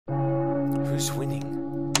Who's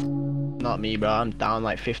winning? Not me, bro. I'm down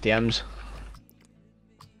like 50 M's.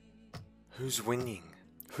 Who's winning?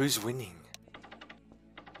 Who's winning?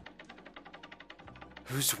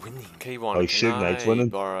 Who's winning? K1, Oh, Suge Knight's winning.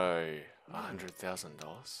 Borrow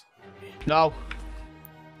 $100,000? No.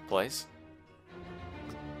 Please?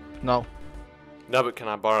 No. No, but can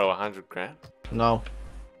I borrow 100 grand? No.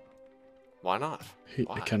 Why not?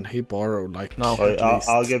 Why? Can he borrow like? No.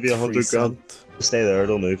 I'll give you 100 grand. Stay there,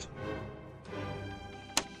 don't move.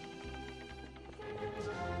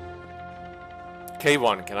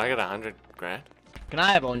 K1, can I get 100 grand? Can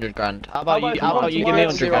I have 100 grand? How about you give me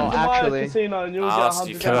 100 grand? Actually,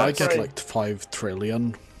 Can I get like 5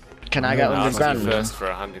 trillion? Can I get 100 grand? First for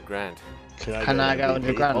 100 grand. Can I get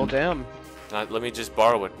 100 grand? Oh damn. Now, let me just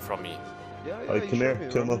borrow it from you. Yeah, Alright, come here,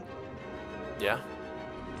 come on. Yeah?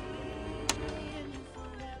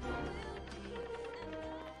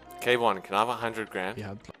 K1, can I have 100 grand?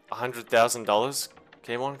 Yeah. $100,000?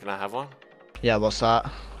 K1, can I have one? Yeah, what's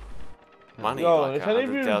that? Money, Yo, like if any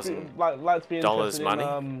of you $100,000 like to be interested money.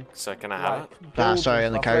 in, So can I have like, it? Sorry,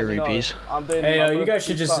 on the carry rupees. Hey, yo, you guys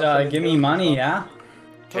should just give me money, yeah?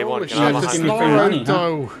 K1, can Holy I have shit, it's 100 grand?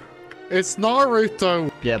 Naruto! It's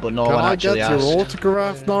Naruto! Yeah, but no Can one I actually get asked. your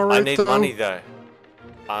autograph, Naruto? I need money though.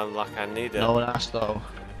 I need it. No one asked though.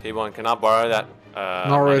 K1, can I borrow that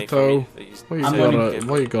money from you? Naruto.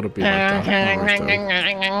 Why you gotta be like that,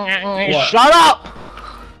 Naruto? Shut up!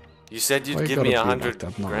 You said Why you'd you give gotta me be like 100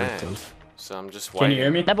 that, grand. Naruto? So I'm just Can waiting. you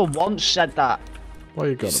hear me? Never once said that. Why you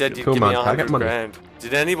You gotta said be you'd like give me Cool, man, can I get 100 money? grand.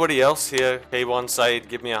 Did anybody else hear K1 say he'd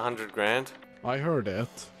give me 100 grand? I heard it.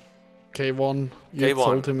 K1, you K1.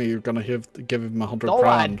 told him you're gonna give him 100 No,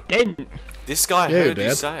 grand. I didn't. This guy Yeah, you heard you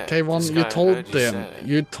did. say it. K1, This you guy told heard you say him. it.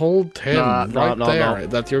 You told him No, no, there no.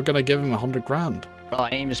 that you're gonna give him 100 grand. Bro, I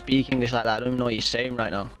ain't even speaking English like that. I don't even know what you're saying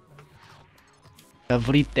right now.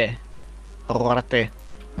 Avrite. Rorate.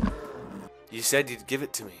 You said you'd give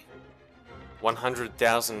it to me.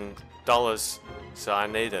 $100,000. So I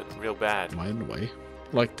need it real bad. Mind way.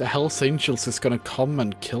 Like the Hells Angels is gonna come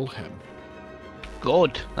and kill him.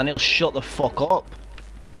 Good. And he'll shut the fuck up.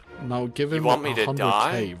 Now give You him want me to 100k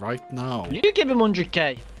die? right now. You give him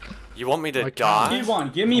 100k. You want me to I can't. die?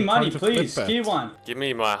 Key1, give me I'm money, trying to flip please. it. Key1. Give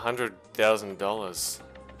me my $100,000.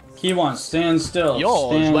 Key1, stand still.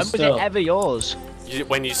 Yours? Stand When was still. it ever yours?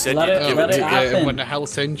 When you said Let you'd it- give let it it to me. happen. When the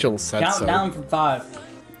Hells Angels said Count so. down from 5.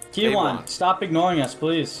 Key1, K1. stop ignoring us,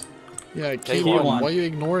 please. Yeah, K1. K1, why are you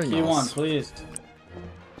ignoring Key1, us? please.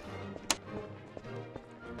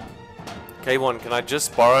 K1, can I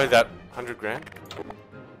just borrow that 100 grand?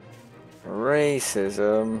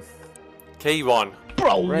 Racism. K1.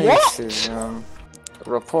 Bro, what? Racism.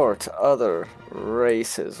 Report other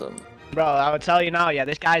racism. Bro, I would tell you now, yeah,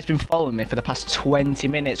 this guy's been following me for the past 20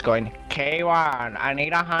 minutes going, K1, I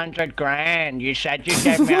need 100 grand. You said you'd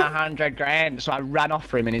give me 100 grand. So I ran off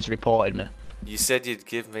for him and he's reported me. You said you'd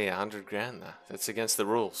give me 100 grand though. That's against the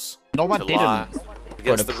rules. No, I To didn't. lie. Against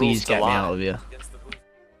Brother, the rules please to get me lie. out of here.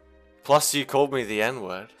 Plus you called me the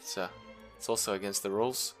N-word, so it's also against the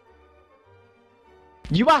rules.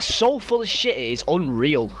 You are so full of shit, it is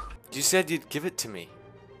unreal. You said you'd give it to me.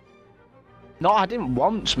 No, I didn't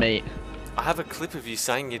once, mate. I have a clip of you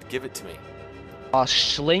saying you'd give it to me. Oh,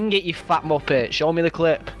 sling it, you fat muppet. Show me the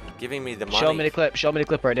clip. Giving me the money. Show me the clip. Show me the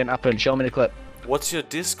clip or it didn't happen. Show me the clip. What's your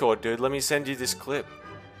Discord, dude? Let me send you this clip.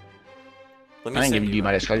 Let me I ain't send giving you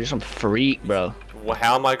my Discord. You're some freak, bro. Well,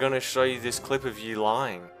 how am I going to show you this clip of you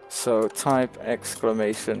lying? So type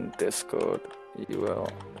exclamation Discord. You will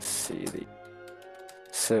see the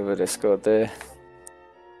server Discord there.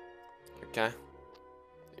 Okay.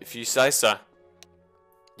 If you say so.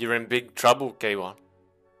 You're in big trouble, K1.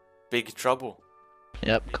 Big trouble.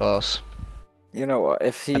 Yep, of course. You know what?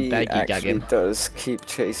 If I he beg you, gag actually him. does keep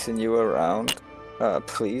chasing you around,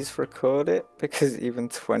 please record it, because even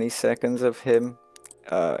 20 seconds of him,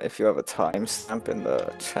 if you have a timestamp in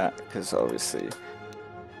the chat, because obviously,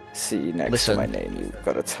 see next to my name, you've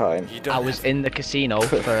got a time. I was in the casino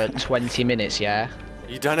for 20 minutes, yeah?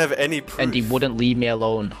 You don't have any proof. And he wouldn't leave me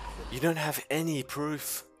alone. You don't have any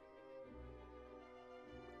proof.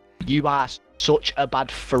 You are such a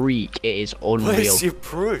bad freak, it is unreal. Where's your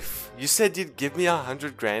proof? You said you'd give me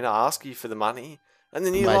 100 grand, I ask you for the money, and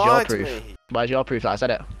then you Where's your lied to proof? me. Where's your proof that I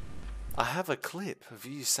said it? I have a clip of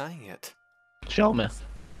you saying it. Show me.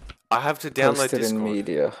 I have to download Post it in Discord.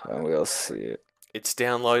 media, and we'll see it. It's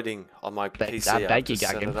downloading on my PC. I beg have you, to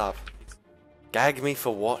set gag him. it up. Gag me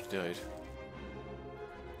for what, dude?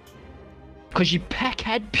 Cause you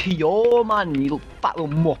peckhead pure, man, you little fat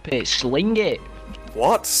little muppet, sling it.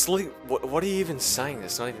 What? What are you even saying?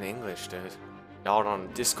 That's not even English, dude. Hold on,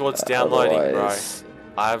 Discord's downloading, bro. Otherwise,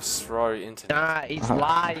 I have slow internet. Nah, he's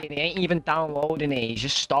lying. He ain't even downloading it. He's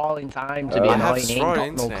just stalling time to be I have annoying. He slow ain't got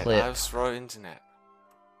no internet. I clip. have slow internet.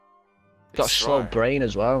 Got a It's slow brain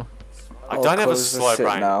as well. I I'll don't have a close the slow sit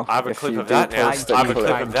brain. now. I have a If clip you of do that now. post a I have a clip-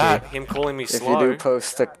 clip of that. Him calling me If you slow. do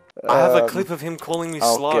post a, I have a clip of him calling me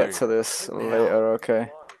I'll slow. get to this later,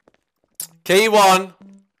 okay? Key1,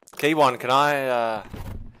 can I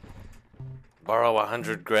borrow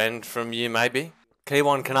 100 grand from you, maybe?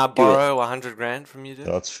 Key1, can I borrow 100 grand from you, dude?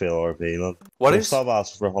 That's fail RP, man. What Don't is? Stop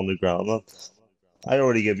asking for 100 grand, man. I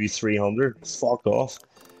already give you 300. Fuck off.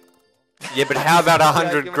 Yeah, but how about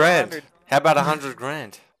 100 give him grand? 100. How about 100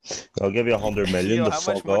 grand? I'll give you 100 million Yo, to how much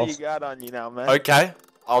fuck money off. you got on you now, man? Okay,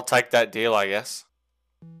 I'll take that deal, I guess.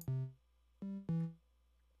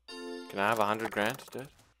 Can I have 100 grand, dude?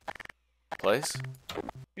 Please?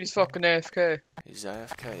 He's fucking AFK. He's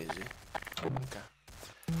AFK, is he? Okay.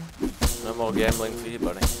 No more gambling for you,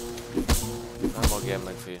 buddy. No more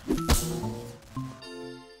gambling for you.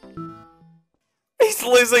 He's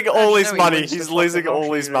losing all his money. He's losing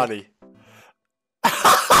all his money.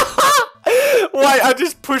 Wait, I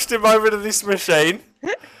just pushed him over to this machine.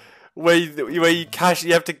 Where you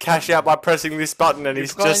have to cash out by pressing this button, and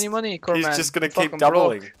he's just gonna keep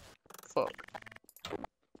doubling. Fuck.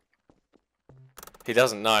 He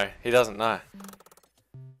doesn't know. He doesn't know.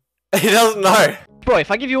 He doesn't know. Bro,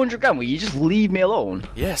 if I give you 100 grand, will you just leave me alone?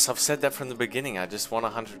 Yes, I've said that from the beginning. I just want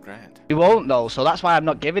 100 grand. You won't though, so that's why I'm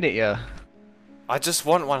not giving it you. I just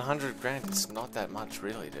want 100 grand. It's not that much,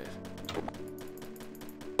 really, dude.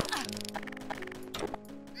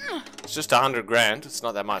 It's just 100 grand. It's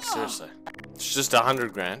not that much, seriously. It's just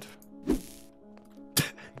 100 grand.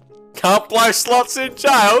 Can't blow slots in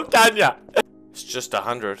jail, can ya? It's just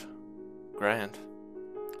 100 grand.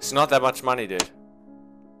 It's not that much money, dude.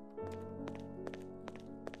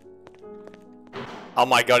 Oh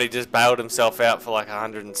my god, he just bailed himself out for like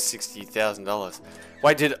 $160,000.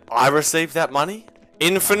 Wait, did I receive that money?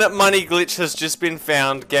 Infinite money glitch has just been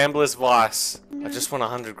found. Gambler's vice. I just want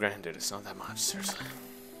 100 grand, dude. It's not that much, seriously.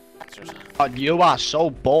 Seriously. God, you are so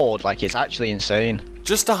bored, like it's actually insane.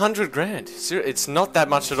 Just 100 grand. It's not that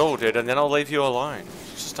much at all, dude, and then I'll leave you alone.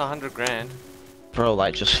 It's just 100 grand. Bro,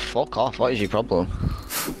 like, just fuck off. What is your problem?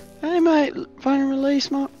 Hey mate, phone release,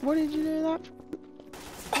 mate. What did you do that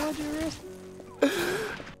for? Why'd you arrest?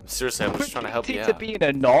 Seriously, I'm just trying to help you To out. being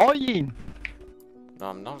annoying. No,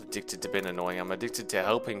 I'm not addicted to being annoying. I'm addicted to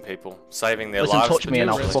helping people, saving their Listen, lives. touch me and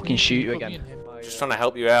I'll fucking shoot you again. Just trying to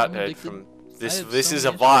help you out, dude. From this is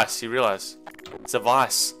a vice. You realize? It's a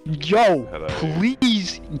vice. Yo,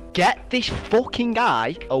 please get this fucking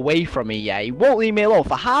guy away from me, yeah? He won't leave me alone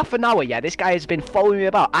for half an hour, yeah? This guy has been following me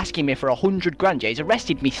about, asking me for 100 grand, yeah? He's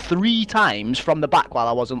arrested me 3 times from the back while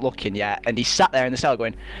I wasn't looking, yeah? And he sat there in the cell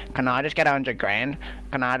going, can I just get 100 grand?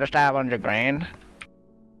 Can I just have 100 grand?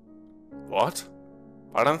 What?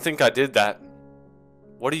 I don't think I did that.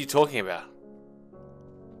 What are you talking about?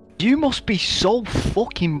 You must be so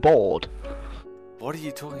fucking bored. What are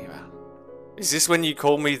you talking about? Is this when you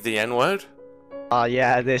call me the N-word? Oh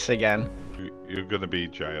yeah, this again. You're gonna be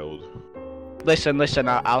jailed. Listen,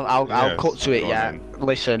 I'll Yes, cut to it, go yeah? on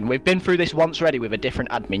Listen, we've been through this once already with a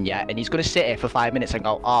different admin, yeah? And he's gonna sit here for 5 minutes and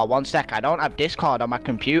go, oh, 1 sec, I don't have Discord on my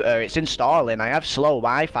computer, it's installing, I have slow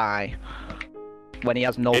Wi-Fi. When he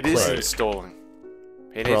has no It clue. is installing.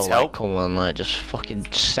 He Bro, needs like, help. come on, like, just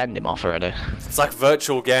fucking send him off already. It's like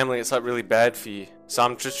virtual gambling. It's like really bad for you. So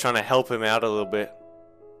I'm just trying to help him out a little bit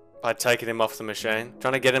by taking him off the machine,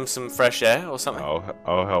 trying to get him some fresh air or something.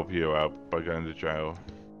 I'll help you out by going to jail.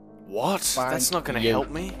 What? That's not gonna help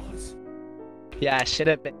me. Yeah, sit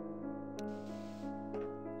a bit.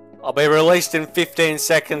 I'll be released in 15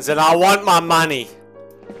 seconds and I want my money.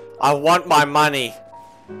 I want my money.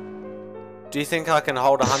 Do you think I can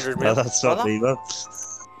hold 100 No, mil? that's not brother? me, man.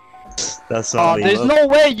 That's not Oh, me, there's man. no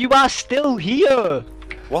way you are still here!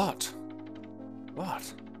 What?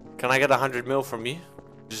 What? Can I get 100 mil from you?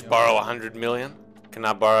 Just borrow 100 million? Can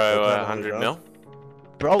I borrow 100 mil?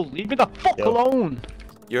 Bro, leave me the fuck Yeah. alone!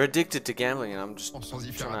 You're addicted to gambling and I'm just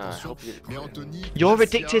trying to help you. You're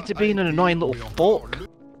addicted to being an annoying little fuck.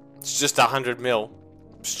 It's just 100 mil.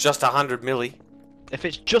 It's just 100 milli. If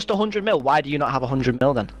it's just 100 mil, why do you not have 100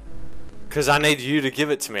 mil then? Because I need you to give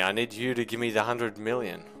it to me. I need you to give me the 100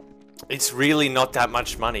 million. It's really not that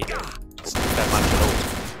much money, dude. It's not that much at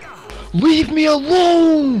all. Leave me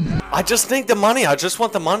alone! I just need the money. I just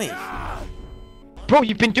want the money. Bro,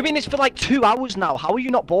 you've been doing this for like 2 hours now. How are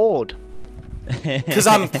you not bored? Because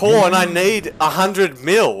I'm poor and I need 100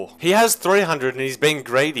 mil. He has 300 and he's being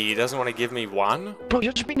greedy. He doesn't want to give me 1. Bro,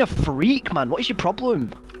 you're just being a freak, man. What is your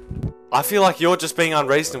problem? I feel like you're just being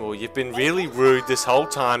unreasonable. You've been really rude this whole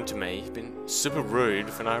time to me. You've been super rude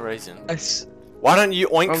for no reason. Why don't you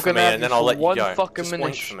oink for me and then I'll let you go? Just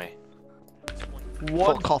oink for me.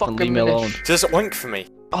 Fuck off and leave me alone. Just oink for me.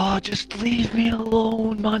 Oh, just leave me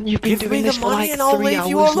alone, man. You've been doing this for like 3 and I'll leave hours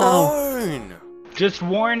you now. alone. Just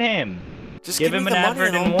warn him. Just give him an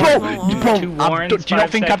advert and Bro, warn him. do you not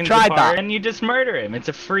think I've tried that? And you just murder him. It's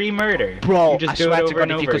a free murder. Bro, you just I do swear it to over God,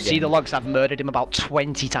 and if you over could see again. the logs, I've murdered him about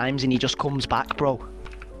 20 times and he just comes back, bro.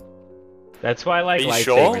 That's why I like Are you lightsabers.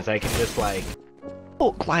 sure? I can just like...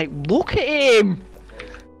 Look at him!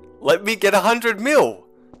 Let me get 100 mil.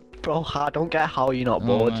 Bro, I don't get how you're not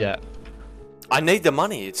bored yet. I need the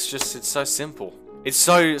money. It's so simple. It's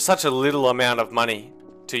such a little amount of money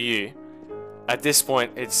to you. At this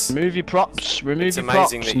point, it's Remove your props. Remove your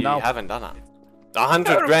props. It's amazing that you now. haven't done it.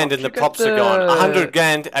 100 grand and the props are gone. 100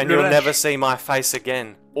 grand and you'll never see my face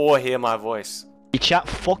again or hear my voice. You chat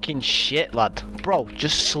fucking shit, lad. Bro,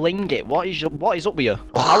 just sling it. What is up with you?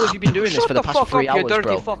 How have you been doing this for the past 3 hours,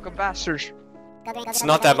 bro? Fucking bastards. It's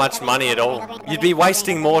not that much money at all. You'd be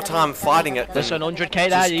wasting more time fighting it than Listen, 100k there,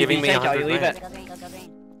 just you giving me take it or 100 you leave grand. it.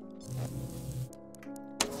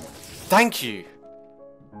 Thank you.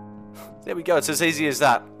 There we go. It's as easy as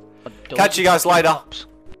that. Catch you guys later.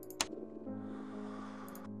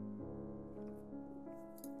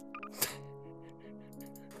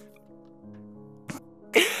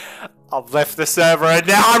 I've left the server and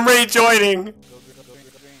now I'm rejoining.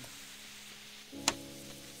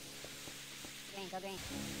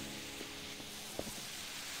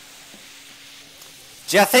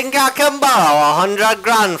 Do you think I can borrow 100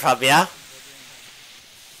 grand from you?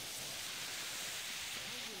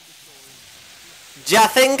 Do you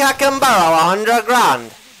think I can borrow 100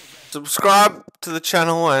 grand? Subscribe to the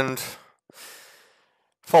channel and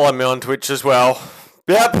follow me on Twitch as well.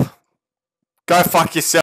 Yep. Go fuck yourself.